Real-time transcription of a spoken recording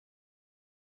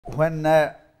when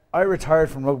I retired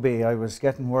from rugby, I was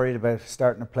getting worried about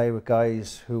starting to play with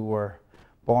guys who were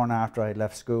born after I had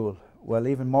left school. Well,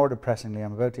 even more depressingly,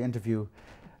 I'm about to interview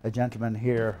a gentleman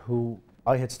here who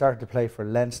I had started to play for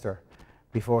Leinster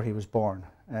before he was born.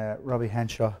 Robbie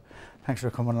Henshaw, thanks for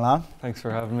coming along. Thanks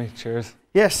for having me. Cheers.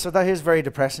 Yes, so that is very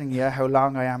depressing, yeah, how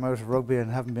long I am out of rugby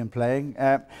and haven't been playing.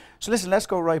 So listen, let's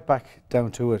go right back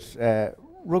down to it.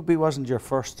 Rugby wasn't your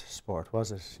first sport,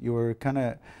 was it? You were kind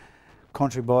of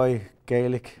country boy,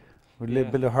 Gaelic, with a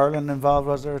little bit of hurling involved,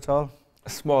 was there at all? A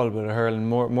small bit of hurling,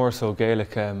 more so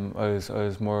Gaelic. I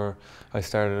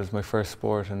started as my first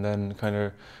sport, and then kind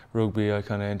of rugby I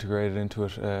kind of integrated into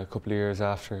it a couple of years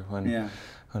after when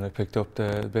I picked up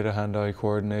the bit of hand-eye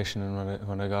coordination and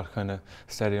when I got kind of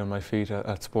steady on my feet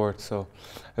at sports. So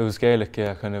it was Gaelic,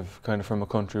 yeah, kind of from a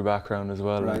country background as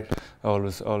well. Right.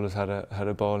 Always had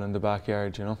a ball in the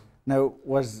backyard, you know. Now,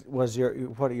 was you're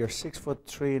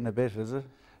 6'3" and a bit, is it?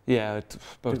 Yeah, it's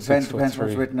about Depends 6'3".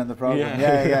 what's written in the program.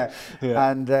 Yeah.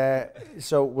 And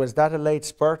so was that a late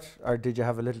spurt, or did you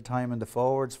have a little time in the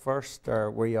forwards first,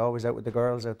 or were you always out with the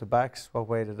girls out the backs? What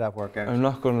way did that work out? I'm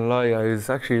not going to lie, I was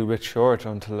actually a bit short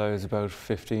until I was about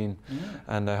 15,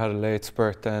 and I had a late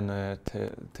spurt then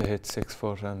to hit 6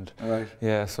 foot, and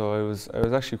yeah, so I was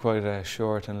actually quite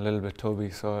short and a little bit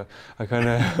tubby, so I kind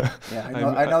of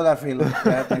I know that feeling.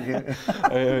 Yeah, thank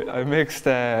you. I mixed.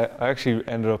 I actually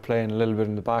ended up playing a little bit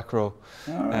in the back row.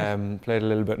 Played a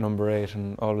little bit number 8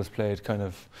 and always played kind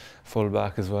of full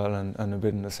back as well, and a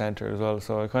bit in the centre as well.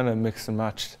 So I kind of mixed and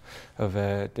matched of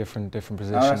different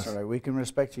positions. Oh, that's all right. We can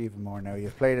respect you even more now.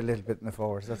 You've played a little bit in the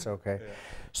forwards. That's okay. Yeah.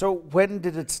 So when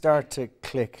did it start to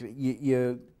click?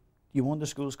 You won the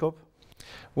Schools Cup?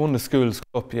 Won the Schools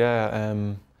Cup, yeah.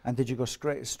 And did you go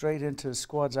straight into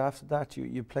squads after that?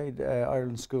 You played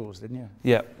Ireland Schools, didn't you?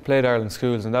 Yeah, played Ireland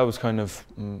Schools, and that was kind of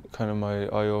my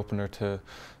eye opener to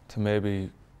maybe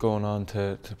going on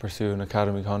to pursue an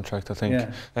academy contract. I think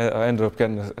I ended up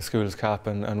getting a schools cap,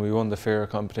 and we won the FAIRA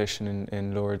competition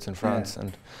in Lourdes in France,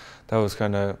 and that was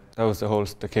the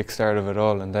kickstart of it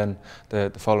all. And then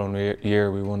the following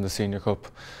year we won the Senior Cup,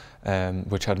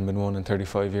 which hadn't been won in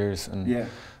 35 years, and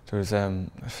there was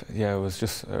it was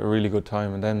just a really good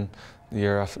time. And then the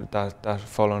year after that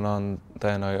following on,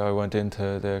 then I went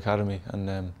into the academy, and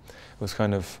it was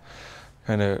kind of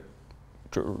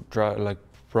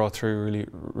brought through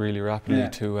really rapidly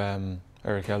to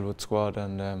Eric Elwood's squad,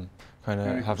 and kind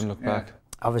of haven't looked back.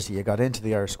 Obviously you got into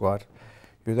the Irish squad,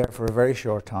 you were there for a very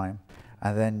short time,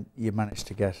 and then you managed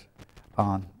to get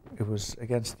on. It was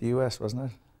against the US,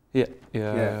 wasn't it?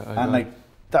 Yeah. And like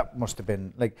that must have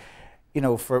been like, you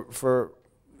know, for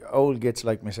old gits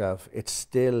like myself, it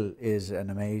still is an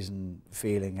amazing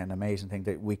feeling, an amazing thing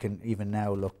that we can even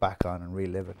now look back on and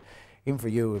relive it. Even for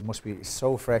you, it must be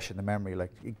so fresh in the memory.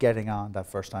 Like getting on that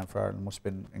first time for Ireland must have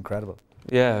been incredible.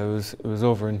 Yeah, it was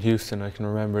over in Houston. I can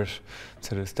remember it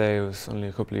to this day. It was only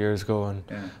a couple of years ago, and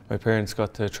my parents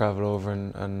got to travel over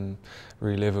and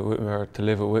relive it with me, or to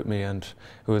live it with me, and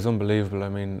it was unbelievable. I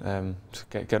mean,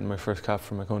 getting my first cap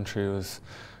for my country was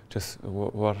just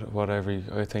what every,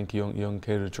 I think, young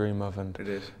kid would dream of, and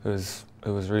it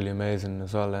was really amazing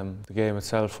as well. The game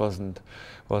itself wasn't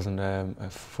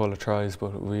full of tries,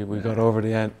 but we got over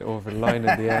the line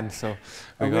in the end. So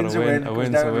we got a win. A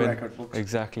win's a win.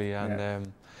 Exactly,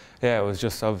 and it was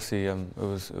just obviously it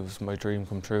was my dream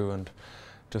come true, and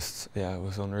just it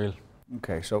was unreal.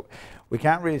 Okay, so we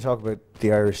can't really talk about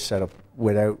the Irish setup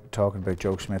without talking about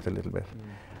Joe Smith a little bit,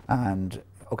 and.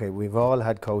 Okay, we've all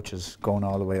had coaches going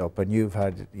all the way up, and you've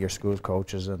had your school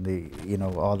coaches and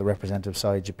all the representative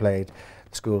sides you played,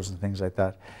 schools and things like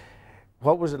that.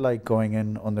 What was it like going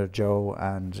in under Joe?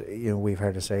 And we've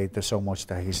heard to say there's so much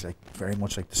that he's like very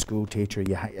much like the school teacher.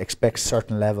 You expect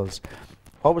certain levels.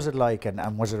 What was it like,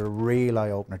 and was it a real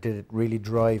eye opener? Did it really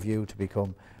drive you to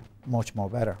become much more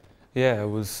better? Yeah, it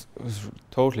was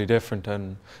totally different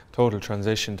and total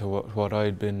transition to what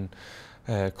I'd been.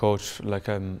 Coach, like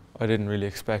I didn't really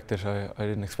expect it. I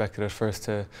didn't expect it at first.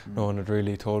 No one had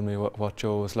really told me what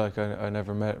Joe was like. I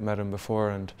never met him before,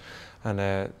 and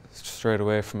straight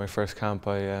away from my first camp,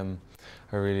 I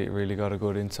really got a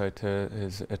good insight to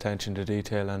his attention to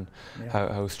detail and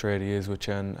how straight he is with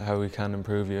you and how he can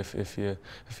improve you if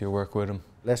you work with him.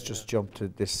 Let's just jump to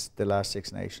the last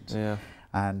Six Nations. Yeah.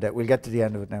 And we'll get to the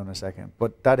end of it now in a second.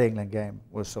 But that England game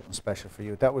was something special for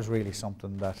you. That was really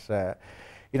something that.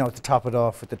 To top it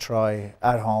off with the try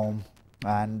at home,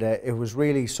 and it was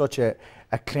really such a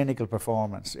clinical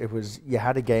performance. You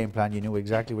had a game plan, you knew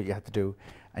exactly what you had to do,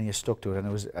 and you stuck to it, and it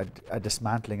was a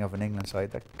dismantling of an England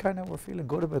side that kind of were feeling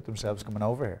good about themselves coming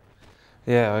over here.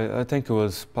 Yeah, I think it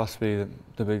was possibly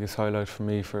the biggest highlight for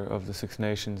me of the Six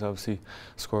Nations. Obviously,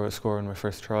 scoring my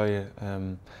first try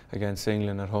against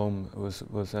England at home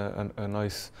was a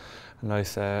nice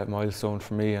milestone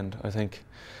for me, and I think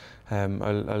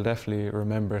I'll definitely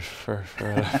remember it for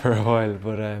a while.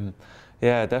 But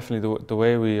yeah, definitely the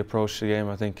way we approached the game,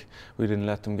 I think we didn't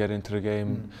let them get into the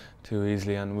game too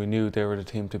easily, and we knew they were the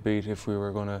team to beat if we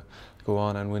were going to go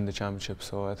on and win the championship.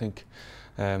 So I think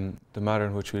the manner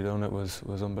in which we done it was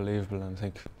unbelievable, and I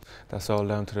think that's all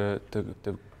down to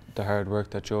the hard work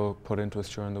that Joe put into us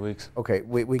during the weeks. Okay,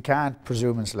 we can't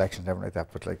presume in selections and everything like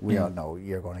that, but like we all know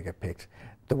you're going to get picked.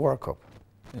 The World Cup,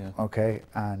 okay,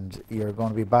 and you're going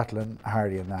to be battling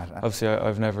hardy in that. Obviously,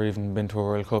 I've never even been to a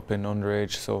World Cup in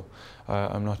underage, so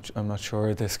I'm not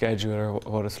sure the schedule or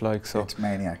what it's like. So it's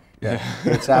maniac. Yeah,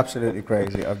 it's absolutely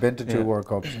crazy. I've been to 2 World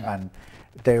Cups, and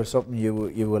there's something you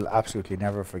will absolutely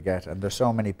never forget. And there's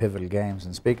so many pivotal games.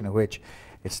 And speaking of which,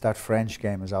 it's that French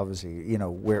game is obviously, you know,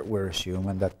 we're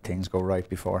assuming that things go right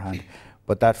beforehand,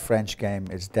 but that French game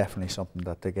is definitely something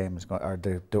that the game is going,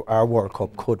 or our World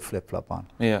Cup could flip-flop on.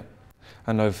 Yeah,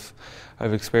 and I've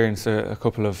experienced a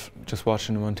couple of just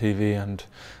watching them on TV, and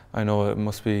I know it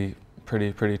must be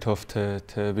pretty tough to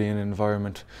be in an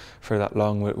environment for that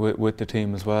long with the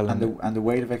team as well. And the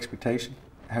weight of expectation.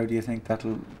 How do you think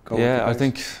that'll go? Yeah, I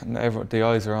think the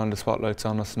eyes are on, the spotlight's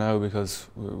on us now, because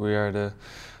we are the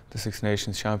Six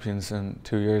Nations champions in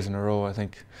 2 years in a row. I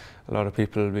think a lot of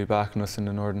people will be backing us in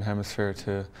the Northern Hemisphere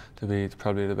to be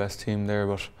probably the best team there,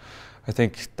 but I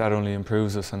think that only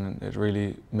improves us, and it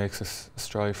really makes us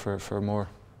strive for more.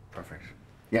 Perfect.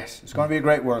 Yes, it's going to be a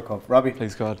great World Cup. Robbie,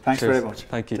 please God. Thanks very much.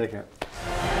 Thank you. Take care.